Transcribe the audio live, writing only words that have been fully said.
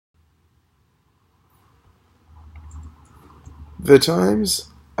The times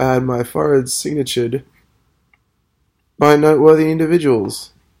I had my forehead signatured by noteworthy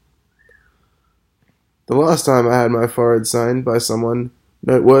individuals. The last time I had my forehead signed by someone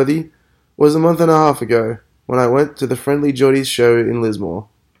noteworthy was a month and a half ago when I went to the Friendly Geordies show in Lismore.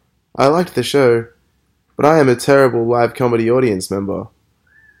 I liked the show, but I am a terrible live comedy audience member.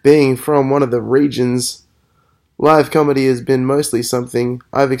 Being from one of the regions, live comedy has been mostly something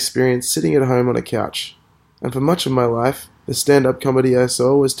I've experienced sitting at home on a couch. And for much of my life, the stand-up comedy I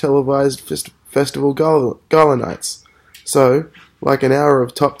saw was televised festival gala nights. So, like an hour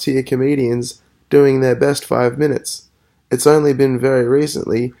of top-tier comedians doing their best 5 minutes. It's only been very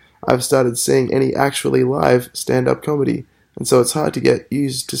recently I've started seeing any actually live stand-up comedy, and so it's hard to get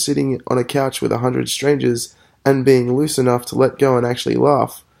used to sitting on a couch with 100 strangers and being loose enough to let go and actually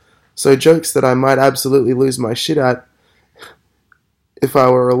laugh. So jokes that I might absolutely lose my shit at if I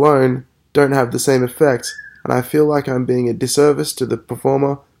were alone don't have the same effect, and I feel like I'm being a disservice to the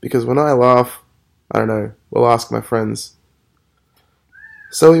performer because when I laugh, I don't know, we'll ask my friends.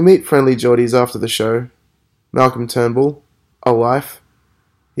 So we meet Friendly Geordies after the show. Malcolm Turnbull, a life.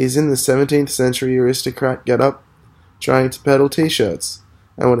 He's in the 17th century aristocrat get-up, trying to peddle t-shirts,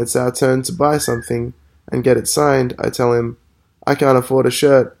 and when it's our turn to buy something and get it signed, I tell him, I can't afford a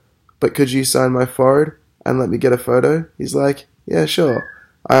shirt, but could you sign my forehead and let me get a photo? He's like, yeah, sure.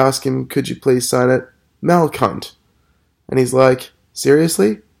 I ask him, could you please sign it, Malcunt? And he's like,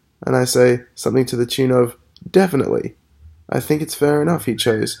 seriously? And I say something to the tune of, definitely. I think it's fair enough he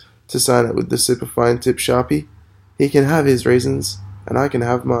chose to sign it with the superfine tip Sharpie. He can have his reasons, and I can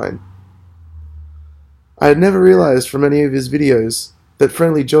have mine. I had never realized from any of his videos that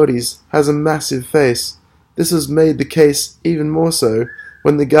Friendly Geordies has a massive face. This has made the case even more so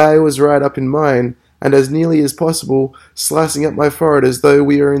when the guy was right up in mine and as nearly as possible slicing up my forehead as though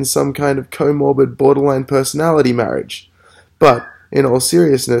we were in some kind of comorbid borderline personality marriage. But, in all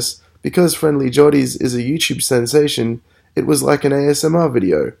seriousness, because Friendly Geordies is a YouTube sensation, it was like an ASMR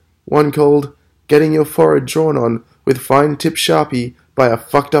video, one called Getting Your Forehead Drawn On with Fine Tip Sharpie by a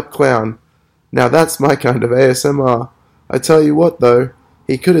Fucked Up Clown. Now that's my kind of ASMR. I tell you what though,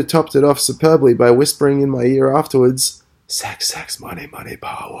 he could have topped it off superbly by whispering in my ear afterwards, sex, sex, money, money,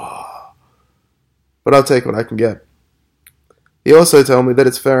 power. But I'll take what I can get. He also told me that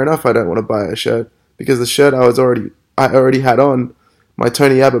it's fair enough I don't want to buy a shirt, because the shirt I already had on, my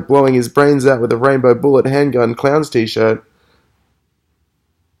Tony Abbott blowing his brains out with a rainbow bullet handgun clowns t-shirt,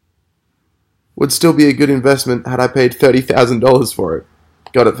 would still be a good investment had I paid $30,000 for it.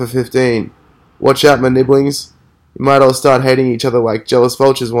 Got it for $15,000. Watch out, my nibblings. You might all start hating each other like jealous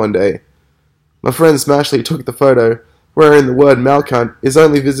vultures one day. My friend Smashley took the photo, wherein the word Malcunt is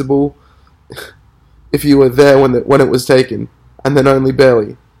only visible if you were there when it was taken, and then only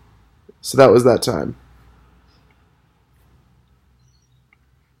barely. So that was that time.